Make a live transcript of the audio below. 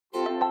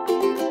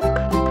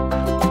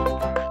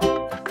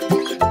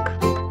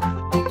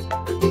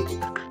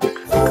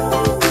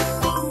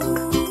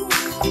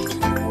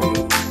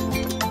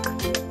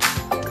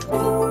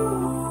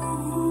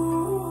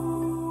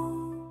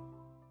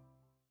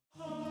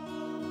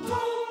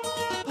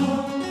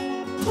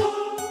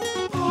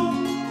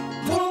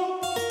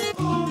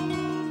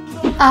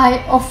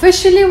I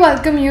officially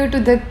welcome you to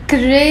the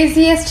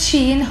craziest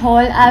SHEIN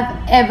haul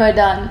I've ever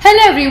done.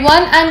 Hello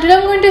everyone, and today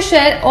I'm going to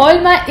share all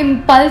my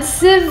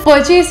impulsive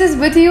purchases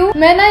with you.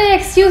 मैं ना ये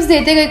excuse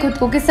देते गई खुद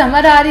को कि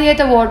summer आ रही है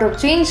तो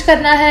wardrobe change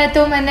करना है,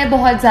 तो मैंने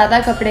बहुत ज़्यादा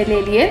कपड़े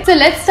ले लिए. So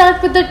let's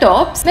start with the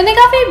tops. मैंने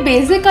काफी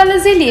basic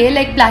colors ही लिए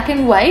like black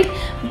and white,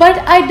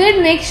 but I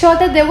did make sure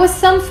that there was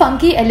some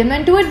funky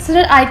element to it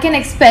so that I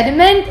can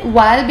experiment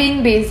while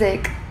being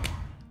basic.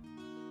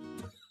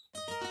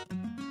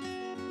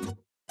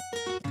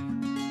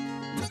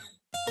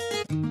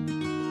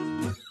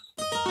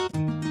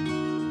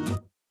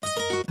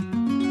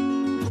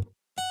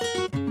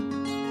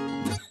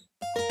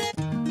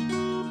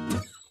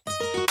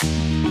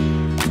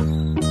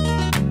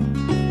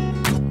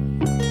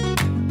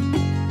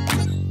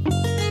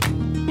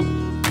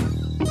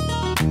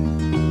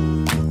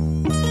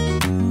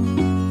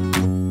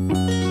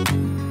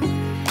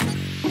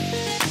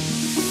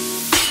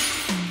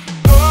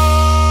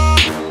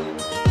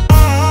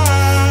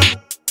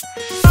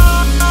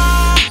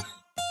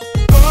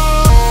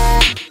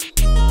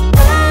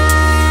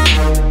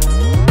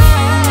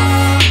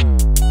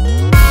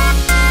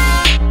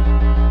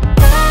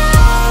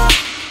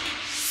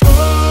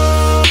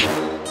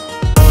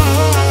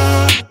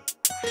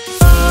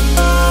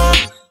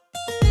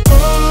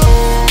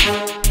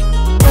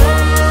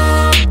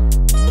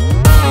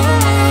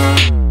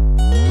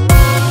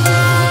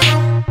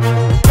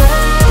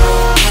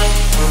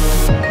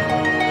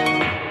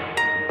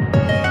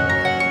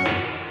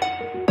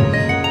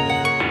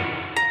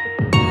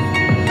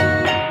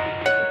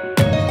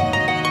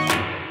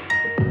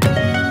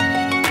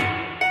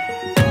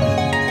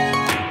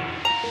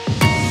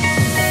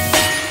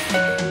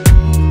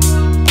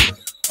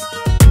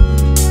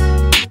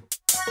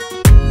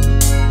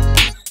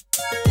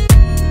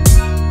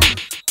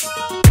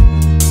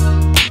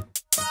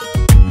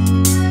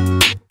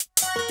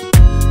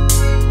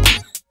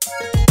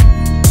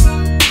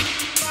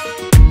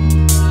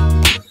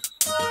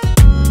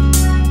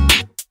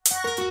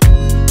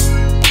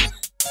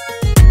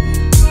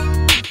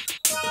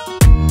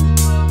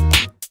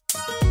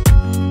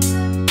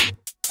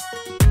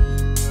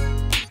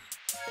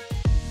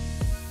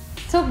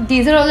 So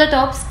these are all the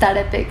tops that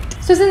I picked.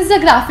 So since the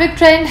graphic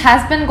trend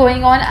has been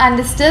going on and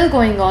is still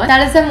going on,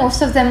 that is why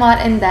most of them are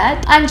in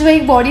that. And जो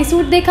एक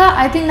bodysuit देखा,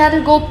 I think that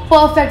will go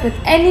perfect with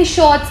any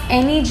shorts,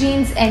 any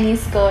jeans, any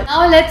skirt.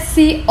 Now let's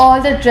see all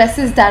the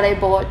dresses that I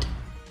bought.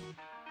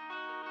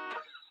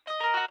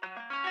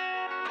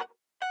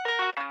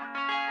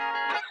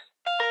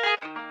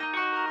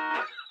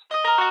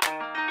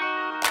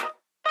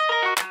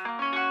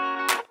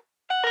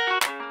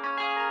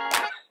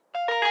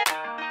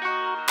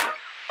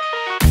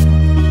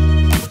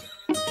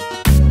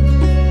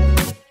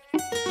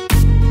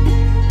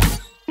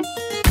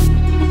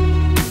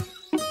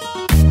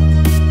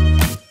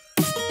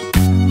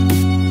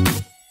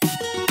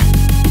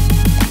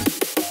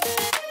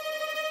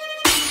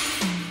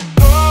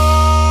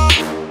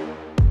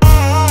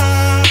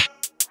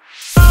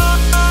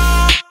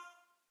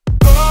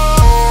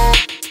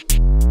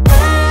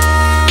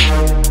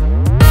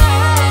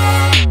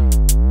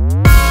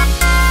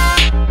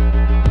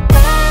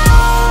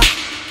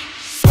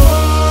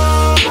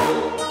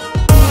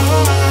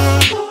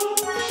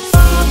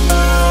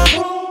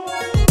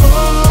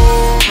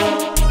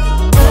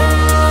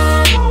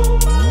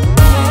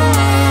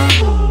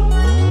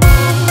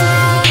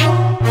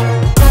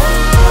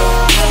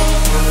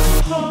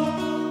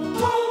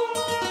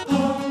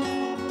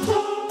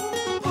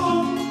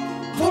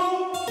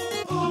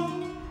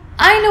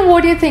 I know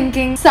what you're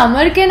thinking.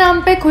 Summer के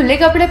नाम पे खुले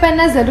कपड़े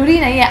पहनना जरूरी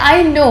नहीं है.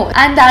 I know,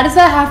 and that is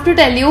why I have to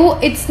tell you,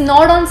 it's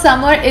not on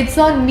summer, it's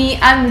on me.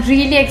 I'm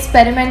really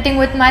experimenting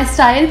with my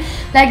style.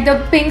 Like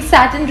the pink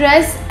satin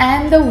dress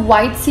and the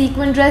white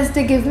sequin dress,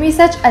 they give me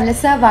such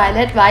Alyssa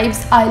Violet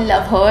vibes. I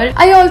love her.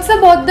 I also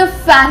bought the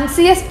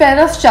fanciest pair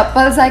of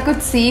chappals I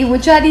could see,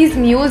 which are these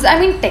Mules. I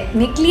mean,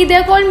 technically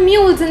they're called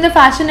Mules in the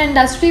fashion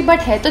industry, but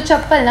है तो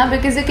चप्पल ना,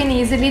 because you can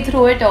easily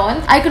throw it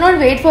on. I could not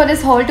wait for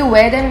this haul to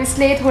wear them,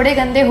 इसलिए थोड़े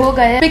गंदे हो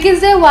गए.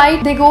 Because they're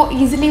white, they go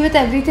easily with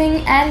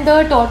everything, and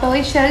the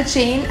tortoiseshell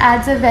chain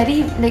adds a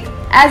very, like,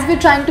 as we're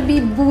trying to be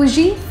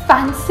bougie,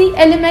 fancy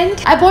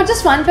element. I bought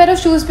just one pair of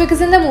shoes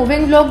because in the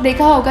moving vlog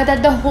देखा होगा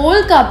that the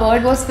whole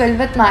cupboard was filled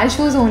with my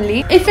shoes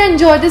only. If you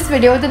enjoyed this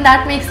video, then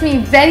that makes me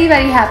very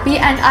happy,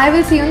 and I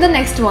will see you in the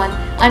next one.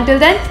 Until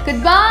then,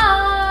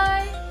 goodbye.